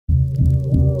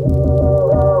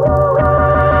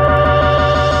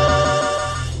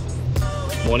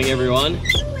everyone.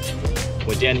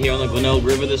 We're down here on the Glenelg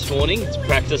River this morning. It's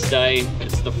practice day.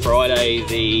 It's the Friday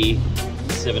the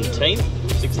 17th,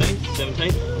 16th,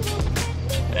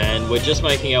 17th. And we're just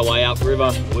making our way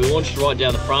upriver. We launched right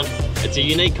down the front. It's a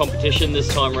unique competition this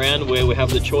time around where we have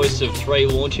the choice of 3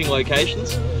 launching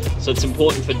locations. So it's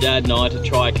important for Dad and I to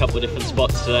try a couple of different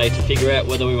spots today to figure out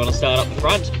whether we want to start up the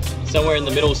front, somewhere in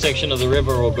the middle section of the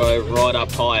river, or go right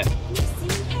up high.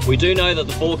 We do know that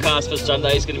the forecast for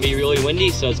Sunday is going to be really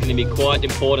windy, so it's going to be quite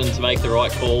important to make the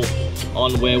right call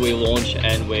on where we launch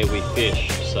and where we fish.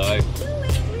 So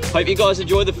hope you guys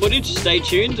enjoy the footage, stay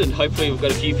tuned, and hopefully we've got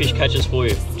a few fish catches for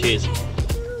you. Cheers.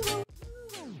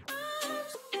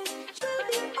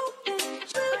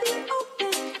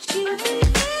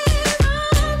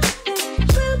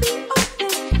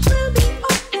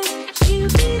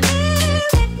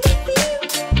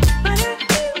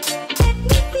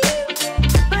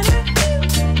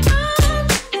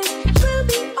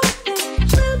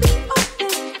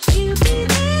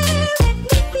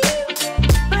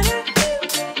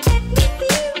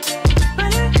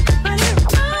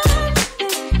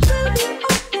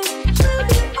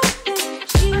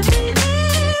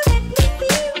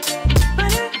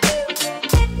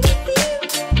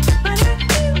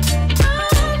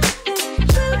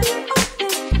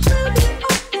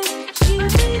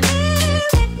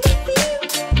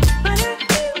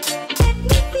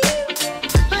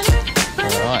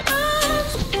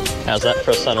 How's that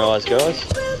for a sunrise, guys?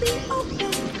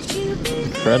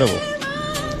 Incredible.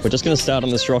 We're just going to start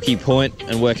on this rocky point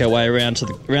and work our way around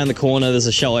to around the corner. There's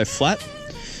a shallow flat,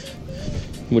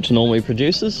 which normally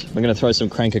produces. We're going to throw some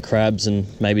Cranka crabs and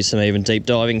maybe some even deep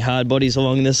diving hard bodies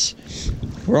along this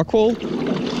rock wall.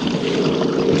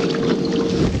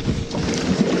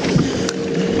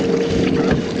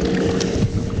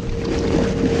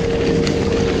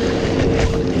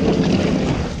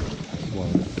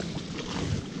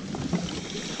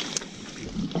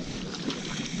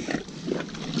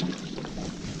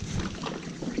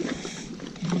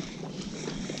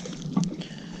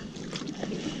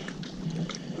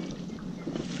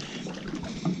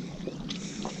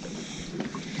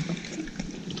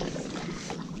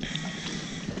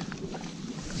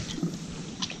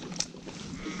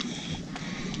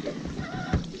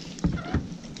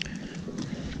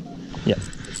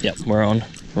 Yep, we're on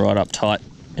right up tight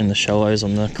in the shallows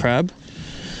on the crab.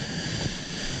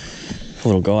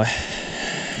 Little guy.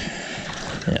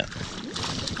 Yeah.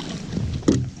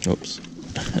 Oops.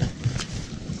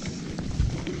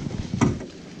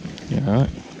 Alright,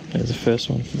 there's the first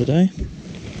one for the day.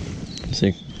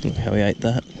 See how he ate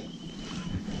that.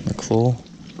 The claw.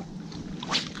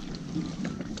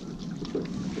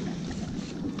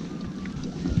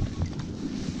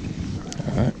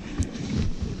 Alright.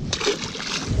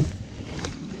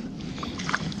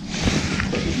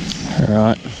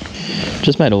 Alright,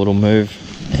 just made a little move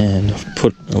and I've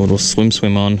put a little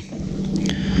swim on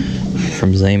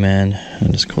from Zman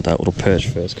and just caught that little perch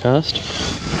first cast.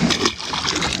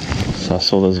 So I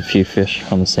saw there was a few fish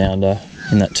on the sounder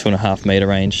in that 2.5 metre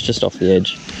range just off the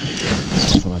edge.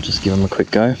 So I thought I'd just give them a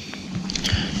quick go.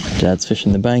 Dad's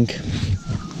fishing the bank.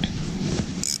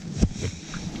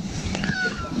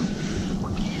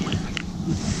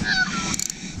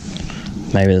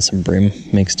 Maybe there's some brim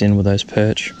mixed in with those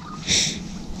perch.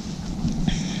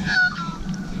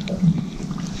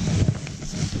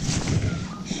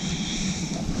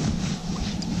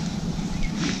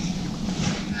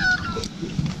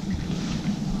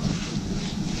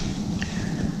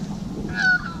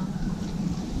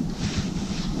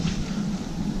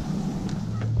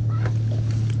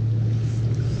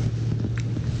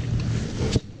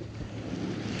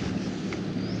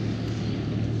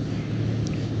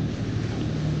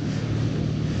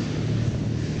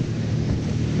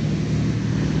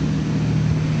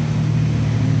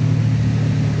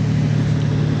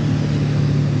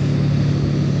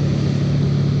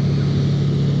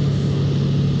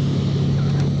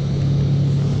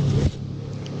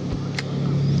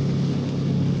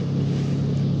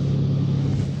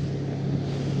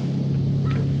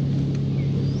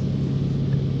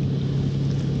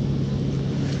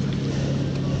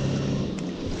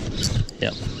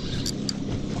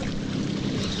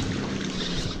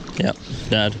 Yep,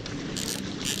 Dad.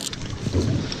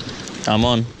 I'm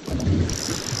on.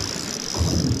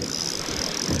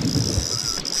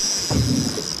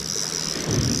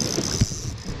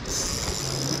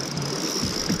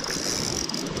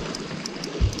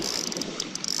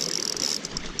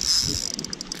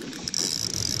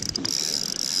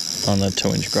 On the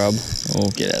 2-inch grub.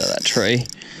 We'll get out of that tree.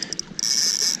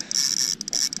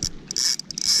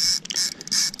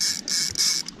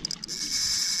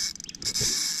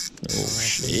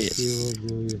 Yes.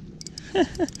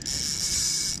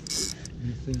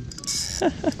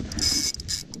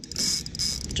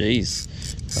 Jeez,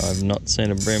 I've not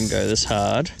seen a bream go this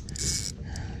hard,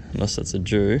 unless that's a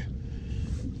Jew.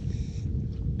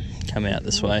 Come out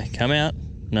this way, come out.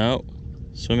 No,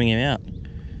 swimming him out.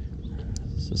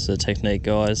 This is a technique,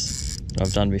 guys, that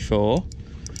I've done before.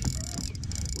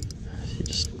 You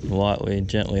just lightly,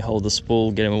 gently hold the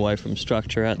spool, get him away from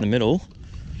structure out in the middle.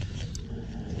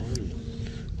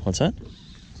 What's that?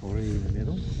 It's already in the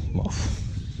middle. Well,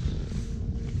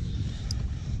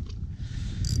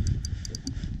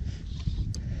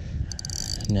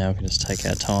 now we can just take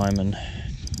our time and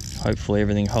hopefully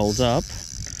everything holds up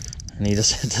and he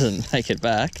just doesn't make it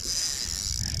back.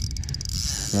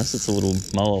 Unless it's a little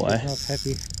mull away. She's not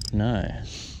happy. No.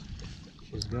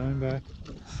 She's going back.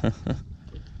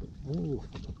 Ooh.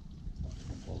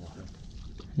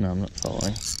 No, I'm not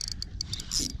following.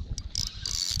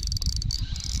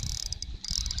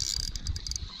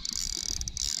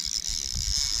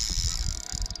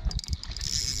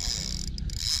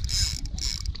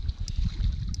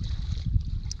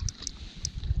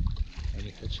 Any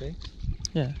head shakes?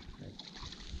 Yeah.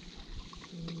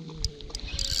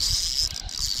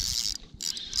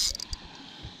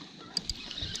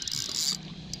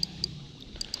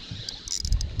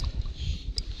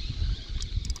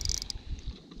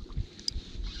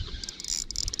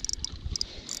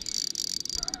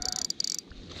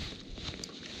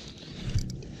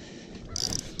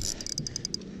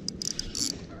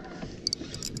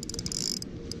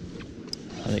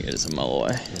 I think it is a mull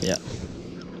away. Yeah.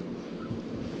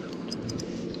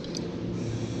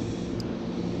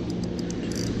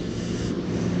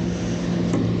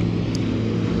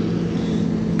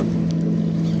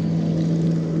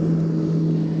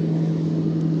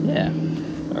 Yeah.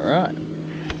 All right.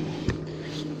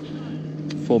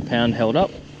 4 pound held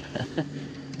up.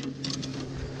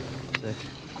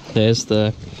 There's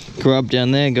the grub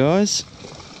down there, guys.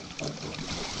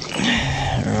 All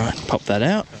right, pop that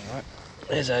out.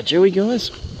 There's our Jewy, guys,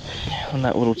 on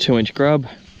that little 2-inch grub.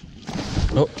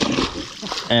 Oh,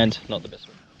 and not the best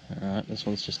one. All right, this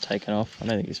one's just taken off. I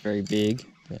don't think it's very big,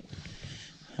 but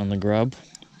on the grub.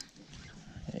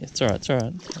 Yeah, it's all right, it's all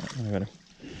right. I got it.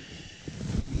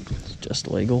 It's just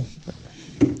legal, but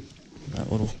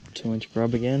that little 2-inch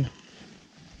grub again,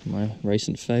 my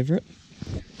recent favourite.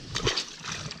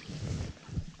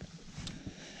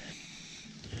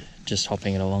 Just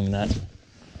hopping it along that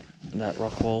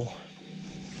rock wall.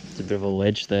 There's a bit of a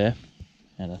ledge there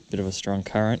and a bit of a strong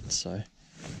current, so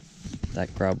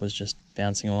that grub was just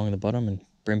bouncing along the bottom and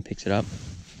Bream picked it up.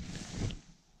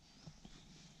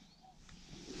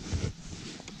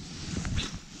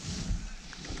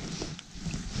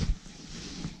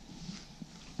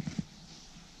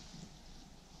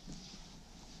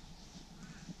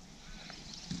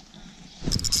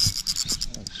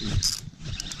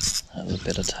 That was a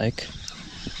better take.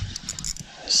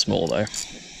 Small though.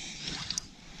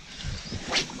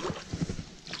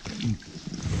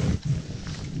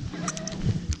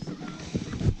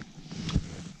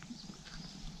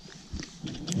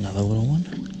 Another little one.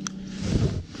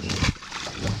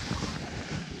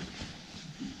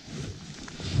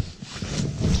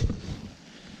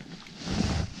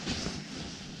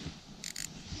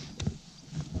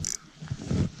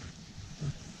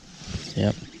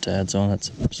 Yep, Dad's on. That's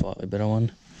a slightly better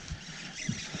one.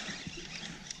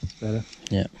 Better?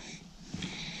 Yeah.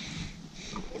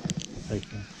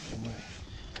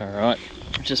 Alright,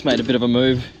 just made a bit of a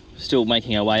move. Still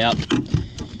making our way up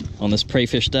on this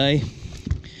pre-fish day.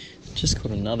 Just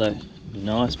caught another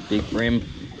nice big bream.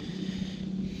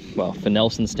 Well, for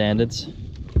Nelson standards.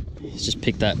 He's just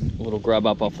picked that little grub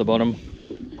up off the bottom.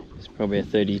 It's probably a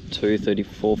 32,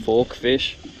 34 fork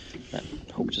fish. That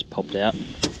hook just popped out.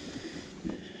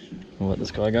 We'll let this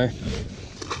guy go.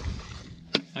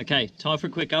 Okay, time for a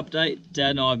quick update.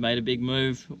 Dad and I have made a big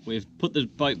move. We've put the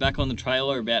boat back on the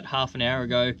trailer about half an hour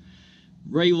ago.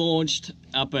 Relaunched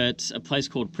up at a place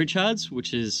called Pritchard's,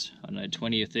 which is, I don't know,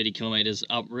 20 or 30 kilometers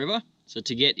upriver. So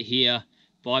to get here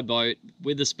by boat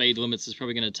with the speed limits is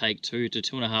probably going to take 2 to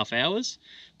 2.5 hours.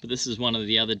 But this is one of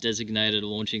the other designated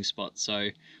launching spots. So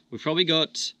we've probably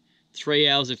got 3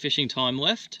 hours of fishing time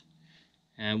left.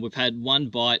 And we've had one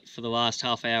bite for the last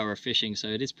half hour of fishing, so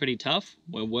it is pretty tough.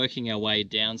 We're working our way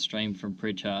downstream from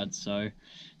Pritchard, so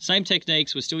same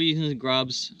techniques. We're still using the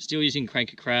grubs, still using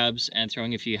Cranka crabs, and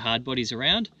throwing a few hard bodies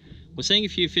around. We're seeing a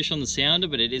few fish on the sounder,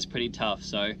 but it is pretty tough.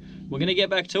 So we're going to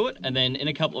get back to it, and then in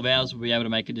a couple of hours we'll be able to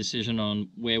make a decision on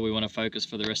where we want to focus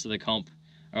for the rest of the comp.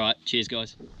 All right, cheers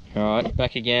guys. All right,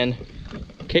 back again.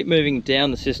 Keep moving down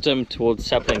the system towards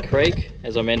Sapling Creek.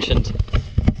 As I mentioned,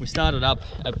 we started up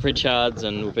at Pritchard's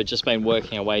and we've just been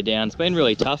working our way down. It's been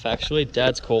really tough actually.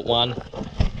 Dad's caught one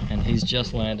and he's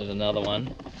just landed another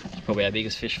one. It's probably our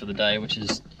biggest fish for the day, which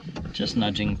is just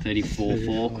nudging 34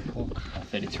 fork,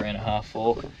 33.5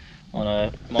 fork on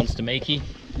a monster Miki,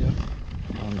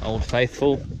 on Old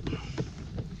Faithful.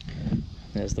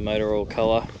 There's the motor oil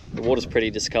colour. The water's pretty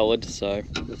discoloured, so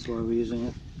that's why we're using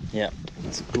it. Yeah,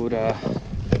 it's good,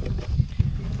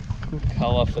 good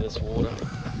colour for this water.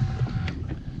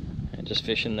 And just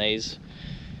fishing these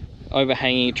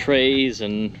overhanging trees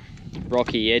and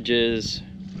rocky edges.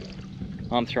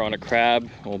 I'm throwing a crab,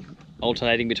 or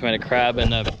alternating between a crab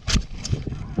and a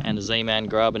Zman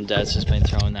grub, and Dad's just been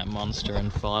throwing that monster,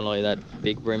 and finally that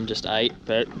big brim just ate.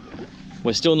 But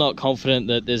we're still not confident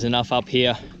that there's enough up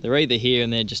here. They're either here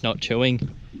and they're just not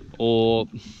chewing, or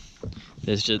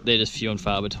they're just few and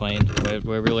far between.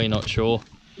 We're really not sure.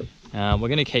 We're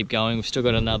going to keep going. We've still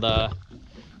got another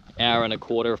hour and a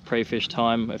quarter of pre-fish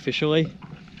time officially,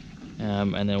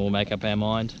 and then we'll make up our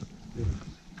mind.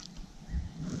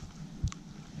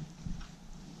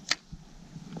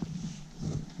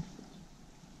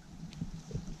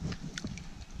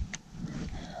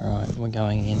 Right, we're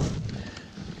going in.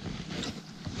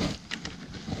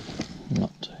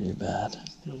 Not too bad.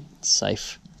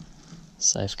 Safe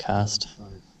cast.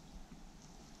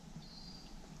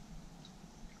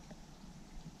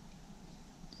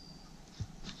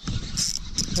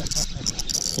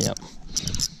 Yep.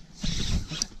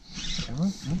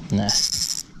 Nah.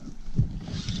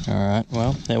 Alright,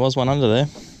 well, there was one under there.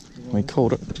 We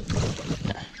caught it.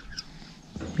 Nah.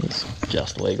 He's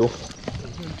just legal.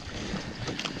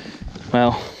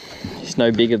 Well, he's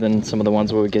no bigger than some of the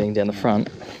ones we were getting down the front,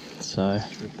 so.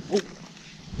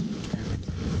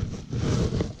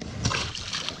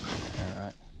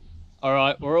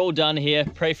 Alright, we're all done here.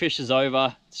 Pre-fish is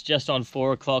over. It's just on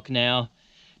 4 o'clock now.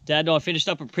 Dad and I finished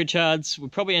up at Pritchard's. We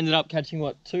probably ended up catching,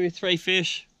 what, 2-3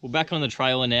 fish? We're back on the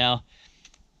trailer now.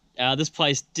 This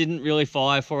place didn't really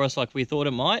fire for us like we thought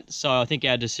it might, so I think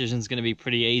our decision's going to be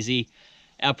pretty easy.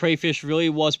 Our pre-fish really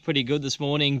was pretty good this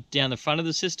morning down the front of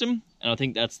the system, and I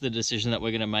think that's the decision that we're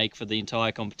going to make for the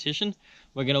entire competition.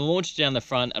 We're going to launch down the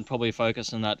front and probably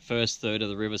focus on that first third of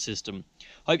the river system.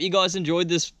 Hope you guys enjoyed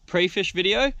this pre-fish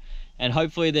video, and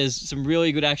hopefully there's some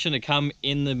really good action to come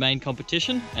in the main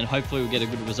competition, and hopefully we'll get a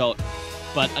good result.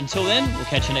 But until then, we'll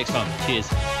catch you next time. Cheers.